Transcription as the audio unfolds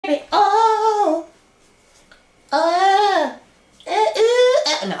baby. Oh.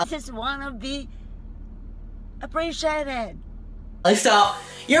 No. I just wanna be appreciated. So,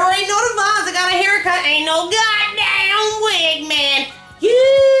 you already know the vibes. I got a haircut. Ain't no goddamn wig, man. You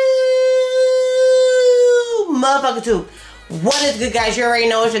motherfucker too. What is good, guys? You already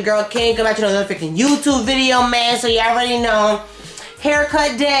know it's your girl King. Come back to another freaking YouTube video, man. So you already know.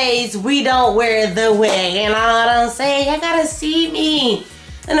 Haircut days, we don't wear the wig. And all I'm saying, I gotta see me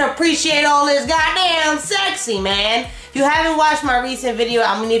and appreciate all this goddamn sexy, man. If you haven't watched my recent video,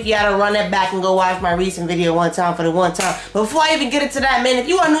 I'm gonna need you to run that back and go watch my recent video one time for the one time. But before I even get into that, man, if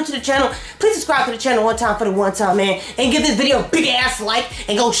you are new to the channel, please subscribe to the channel one time for the one time, man. And give this video a big ass like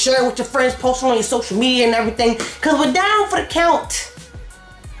and go share it with your friends, post it on your social media and everything. Cause we're down for the count.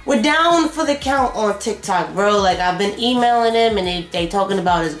 We're down for the count on TikTok, bro. Like, I've been emailing them and they talking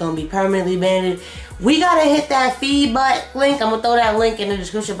about it's gonna be permanently banned. We gotta hit that feedback link. I'm gonna throw that link in the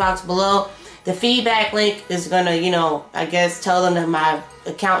description box below. The feedback link is gonna, you know, I guess tell them that my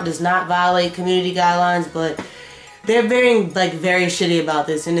account does not violate community guidelines, but they're very shitty about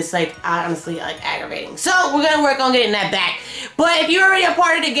this, and it's like honestly like aggravating. So we're gonna work on getting that back. But if you're already a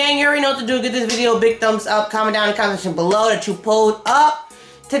part of the gang, you already know what to do. Give this video a big thumbs up. Comment down in the comment section below that you pulled up.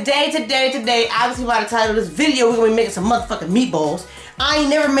 Today, obviously by the title of this video, we're gonna be making some motherfucking meatballs. I ain't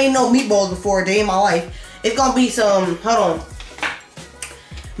never made no meatballs before a day in my life. It's gonna be some, hold on,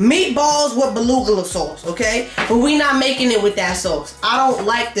 meatballs with beluga sauce, okay? But we not making it with that sauce. I don't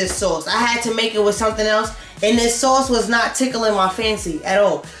like this sauce. I had to make it with something else, and this sauce was not tickling my fancy at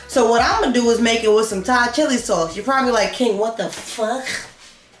all. So what I'm gonna do is make it with some Thai chili sauce. You're probably like, King, what the fuck?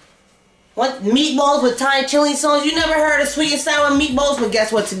 What, meatballs with Thai chili sauce? You never heard of sweet and sour meatballs? But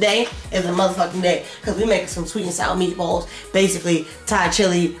guess what? Today is a motherfucking day, because we making some sweet and sour meatballs. Basically, Thai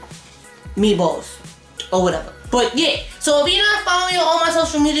chili meatballs or whatever. But yeah, so if you're not following me on all my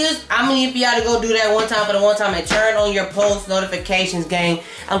social medias, I'm gonna need for y'all to go do that one time for the one time and turn on your post notifications, gang.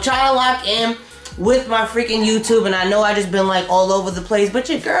 I'm trying to lock in with my freaking YouTube, and I know I just been like all over the place, but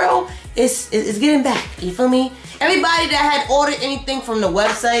your girl is getting back. You feel me? Everybody that had ordered anything from the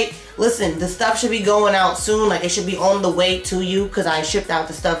website, listen, the stuff should be going out soon. Like, it should be on the way to you, because I shipped out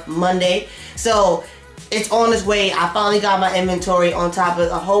the stuff Monday. So it's on its way. I finally got my inventory on top of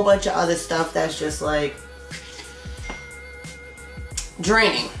a whole bunch of other stuff that's just like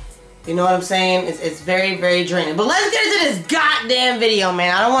draining. You know what I'm saying? It's very, very draining. But let's get into this goddamn video,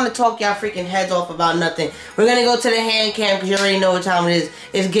 man. I don't want to talk y'all freaking heads off about nothing. We're gonna go to the hand cam because you already know what time it is.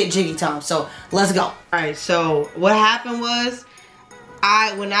 It's get jiggy time. So let's go. Alright, so what happened was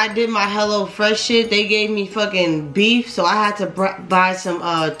when I did my Hello Fresh shit, they gave me fucking beef, so I had to buy some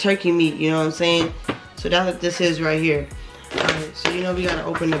turkey meat, you know what I'm saying? So that's what this is right here. Alright, so you know we gotta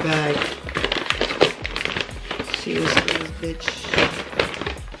open the bag. Let's see what's in this bitch.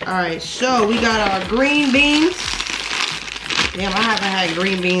 Alright, so we got our green beans. Damn, I haven't had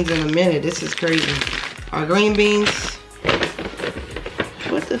green beans in a minute. This is crazy. Our green beans.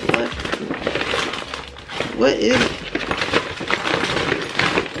 What the fuck? What is it?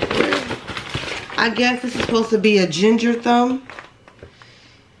 I guess this is supposed to be a ginger thumb.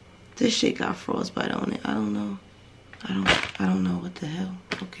 This shit got frostbite on it. I don't know. I don't know what the hell.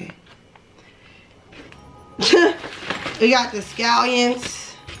 Okay. We got the scallions.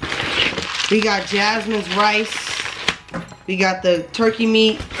 We got Jasmine's rice. We got the turkey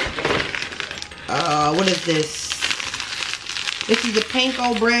meat. What is this? This is the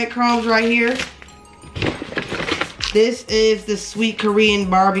panko breadcrumbs right here. This is the sweet Korean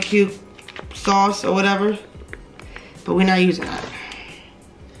barbecue sauce or whatever. But we're not using that.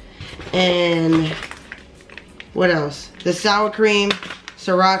 And what else? The sour cream,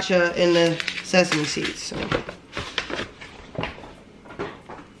 sriracha, and the sesame seeds. So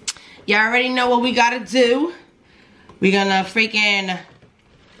y'all already know what we gotta do. We're gonna freaking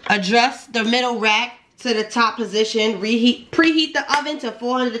adjust the middle rack to the top position. Preheat the oven to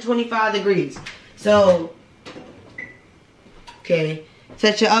 425 degrees. So, okay,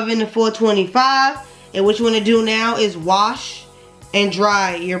 set your oven to 425. And what you wanna do now is wash and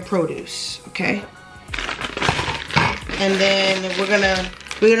dry your produce, okay? And then we're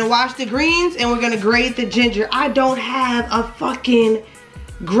gonna wash the greens and we're gonna grate the ginger. I don't have a fucking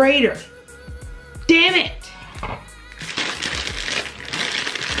grater. Damn it.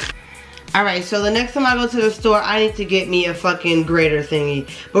 Alright, so the next time I go to the store, I need to get me a fucking grater thingy.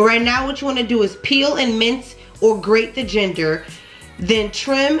 But right now, what you want to do is peel and mince or grate the ginger. Then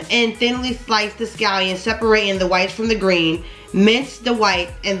trim and thinly slice the scallion, separating the whites from the green. Mince the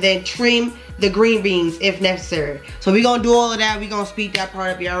white and then trim the green beans if necessary. So we're going to do all of that. We're going to speed that part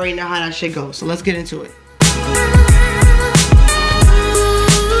up. You already know how that shit goes. So let's get into it.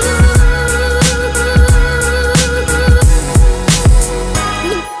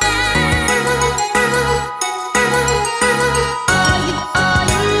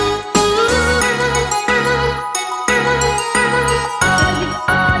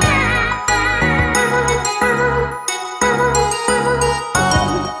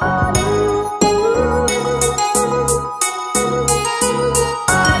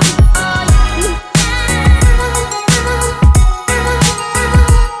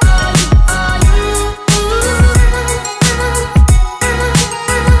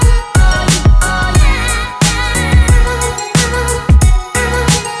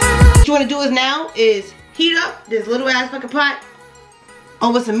 this little ass fucking pot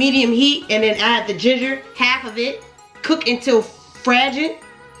over some medium heat, and then add the ginger, half of it. Cook until fragile,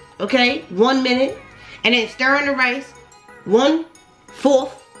 okay, 1 minute. And then stir in the rice,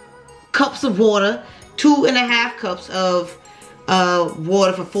 1/4 cups of water, 2.5 cups of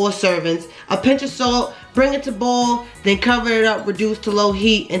water for 4 servings, a pinch of salt, bring it to boil, then cover it up, reduce to low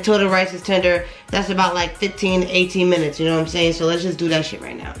heat until the rice is tender. That's about like 15 to 18 minutes, you know what I'm saying? So let's just do that shit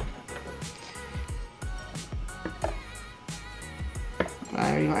right now.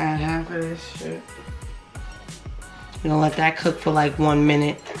 Alright, we're gonna add half of this shit. We're gonna let that cook for like 1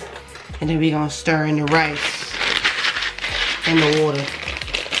 minute. And then we're gonna stir in the rice and the water.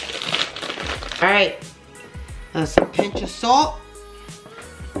 Alright, that's a pinch of salt.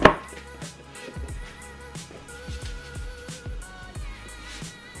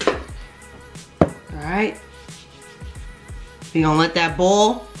 Alright, we're gonna let that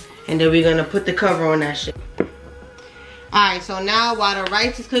boil, and then we're gonna put the cover on that shit. Alright, so now while the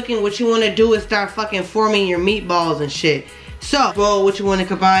rice is cooking, what you wanna do is start fucking forming your meatballs and shit. So, well, what you wanna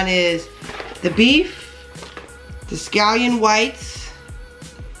combine is the beef, the scallion whites,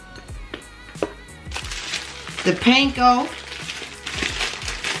 the panko,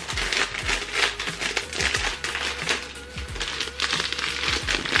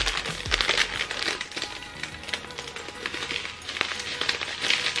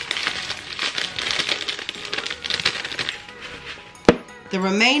 the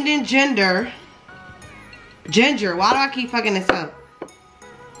remaining ginger, why do I keep fucking this up?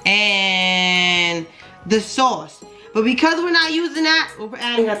 And the sauce. But because we're not using that, we're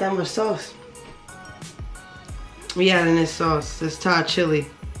adding that much sauce. We adding this sauce, this Thai chili.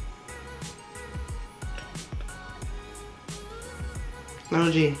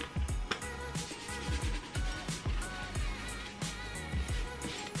 OG.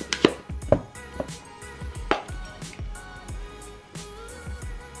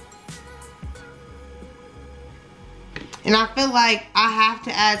 And I feel like I have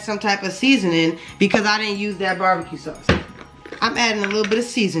to add some type of seasoning because I didn't use that barbecue sauce. I'm adding a little bit of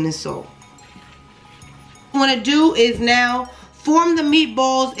seasoning salt. What I want to do is now form the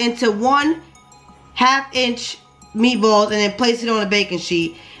meatballs into 1/2 inch meatballs and then place it on a baking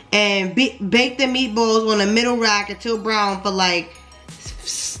sheet. And bake the meatballs on a middle rack until brown for like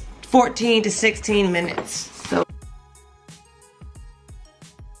 14 to 16 minutes. So.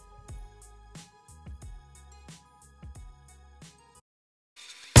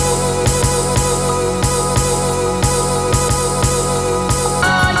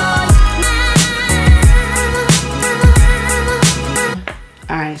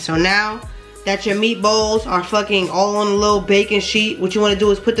 So now that your meatballs are fucking all on a little baking sheet, what you want to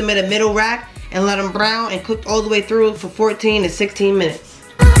do is put them in a middle rack and let them brown and cook all the way through for 14 to 16 minutes.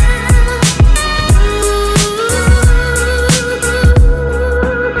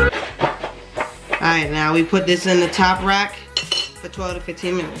 Alright, now we put this in the top rack for 12 to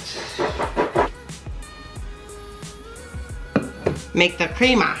 15 minutes. Make the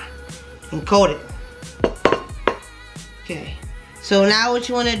crema and coat it. Okay. So now what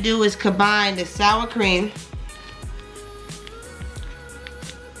you want to do is combine the sour cream,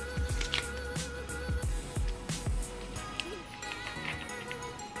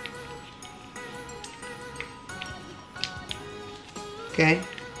 okay,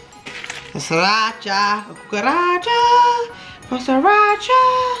 the sriracha, cucaracha,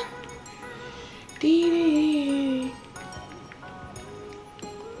 sriracha, dee.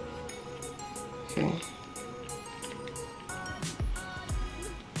 Okay.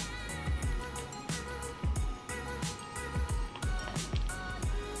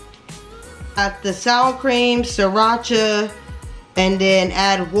 Add the sour cream, sriracha, and then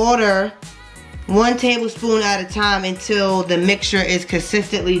add water 1 tablespoon at a time until the mixture is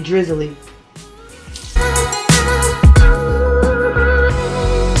consistently drizzly.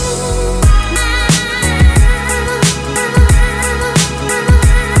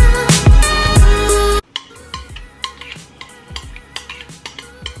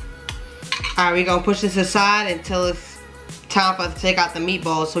 Alright, we're gonna push this aside until it's time for us to take out the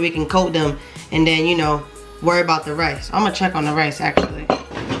meatballs so we can coat them and then, you know, worry about the rice. I'm gonna check on the rice actually.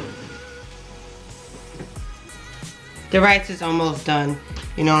 The rice is almost done.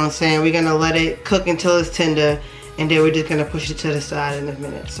 You know what I'm saying? We're gonna let it cook until it's tender and then we're just gonna push it to the side in a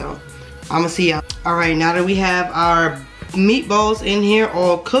minute. So I'm gonna see y'all. Alright, now that we have our meatballs in here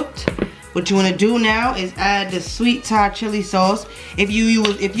all cooked, what you want to do now is add the sweet Thai chili sauce. If you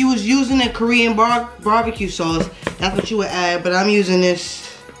was using a Korean barbecue sauce, that's what you would add. But I'm using the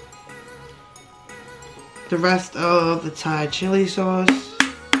rest of the Thai chili sauce.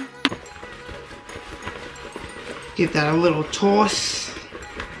 Give that a little toss.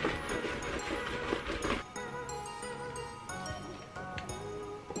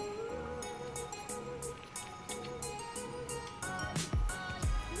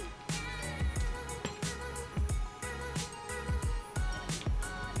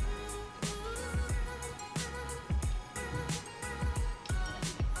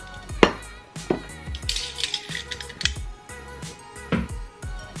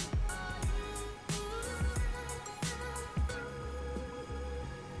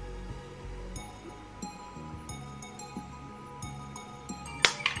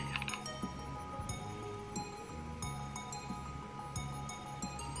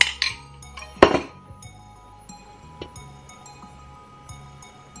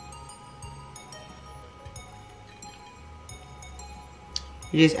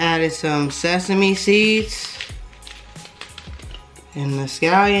 You just added some sesame seeds and the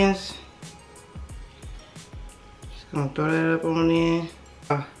scallions. Just gonna throw that up on there.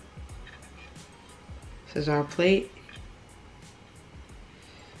 This is our plate.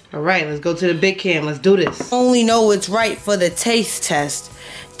 Alright, let's go to the big cam. Let's do this. Only know it's right for the taste test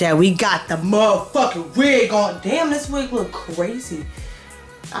that we got the motherfucking wig on. Damn, this wig look crazy.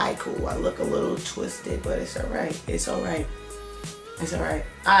 Alright, cool. I look a little twisted, but it's alright. It's alright. It's alright.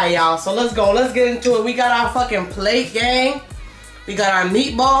 Alright, y'all. So let's go. Let's get into it. We got our fucking plate, gang. We got our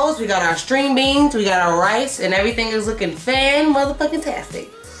meatballs. We got our string beans. We got our rice. And everything is looking fan-motherfucking-tastic.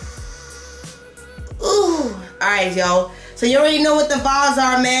 Ooh. Alright, y'all. So you already know what the vibes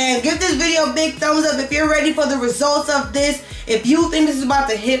are, man. Give this video a big thumbs up if you're ready for the results of this. If you think this is about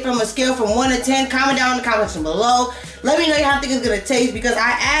to hit from a scale from 1 to 10, comment down in the comment section below. Let me know how you think it's going to taste because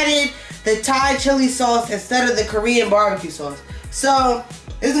I added the Thai chili sauce instead of the Korean barbecue sauce. So,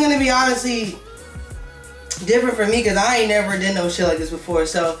 this is going to be honestly different for me because I ain't never did no shit like this before.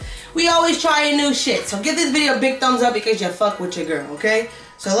 So, we always trying new shit. So, give this video a big thumbs up because you fuck with your girl, okay?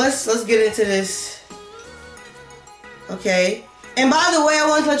 So, let's get into this. Okay. And by the way, I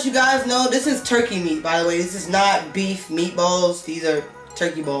want to let you guys know, this is turkey meat, by the way. This is not beef meatballs. These are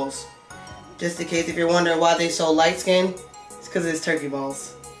turkey balls. Just in case if you're wondering why they so light-skinned, it's because it's turkey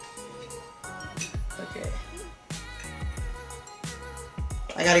balls. Okay.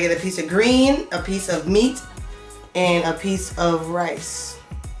 I gotta get a piece of green, a piece of meat, and a piece of rice.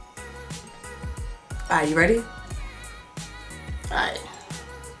 Alright, you ready? Alright.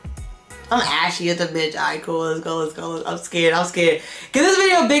 I'm ashy at the bitch. Alright, cool. Let's go, let's go. I'm scared, I'm scared. Give this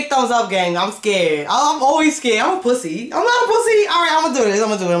video a big thumbs up, gang. I'm scared. I'm always scared. I'm a pussy. I'm not a pussy. Alright, I'm gonna do this. I'm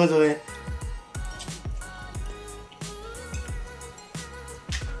gonna do it. I'm gonna do it.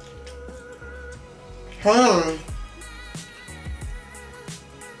 Hold on.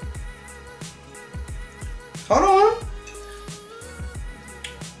 Hold on.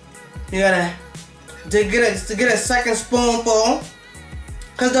 You gotta get a second spoonful.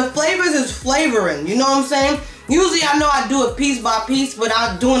 Cause the flavors is flavoring, you know what I'm saying? Usually I know I do it piece by piece, but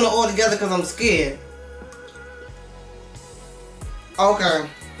I'm doing it all together cause I'm scared. Okay.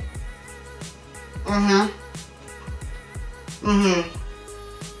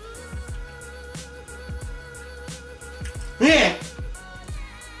 Yeah.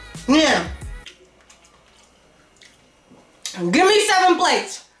 Yeah. Give me 7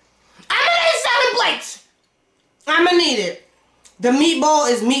 plates. I'm gonna need 7 plates. I'm gonna need it. The meatball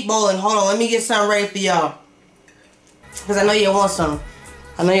is meatballing. Hold on, let me get something ready for y'all. Because I know you want some.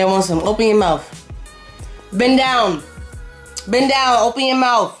 I know you want some. Open your mouth. Bend down. Bend down. Open your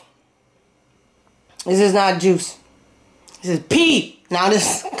mouth. This is not juice. This is pee. Now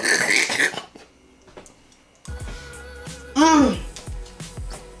this.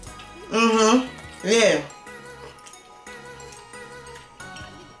 Yeah.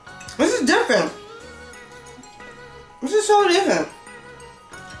 This is different. This is so different.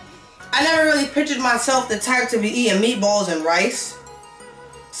 I never really pictured myself the type to be eating meatballs and rice.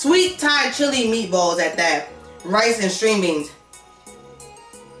 Sweet Thai chili meatballs at that. Rice and string beans.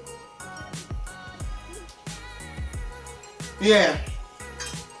 Yeah.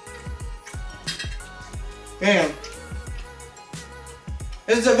 Yeah.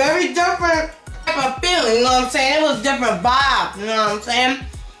 It's a very different type of feeling, you know what I'm saying? It was a different vibe, you know what I'm saying?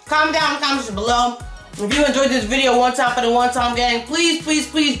 Comment down in the comments below. If you enjoyed this video one time for the one time gang, please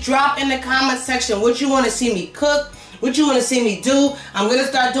drop in the comment section what you want to see me cook, what you want to see me do. I'm going to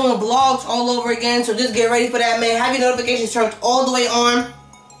start doing vlogs all over again, so just get ready for that, man. Have your notifications turned all the way on.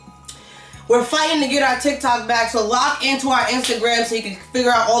 We're fighting to get our TikTok back, so lock into our Instagram so you can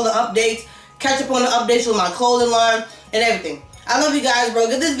figure out all the updates, catch up on the updates with my clothing line, and everything. I love you guys, bro.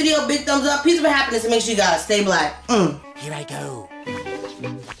 Give this video a big thumbs up, peace and happiness, and make sure you guys stay black. Here I go.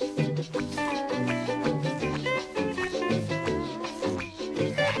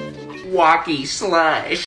 walkie slush.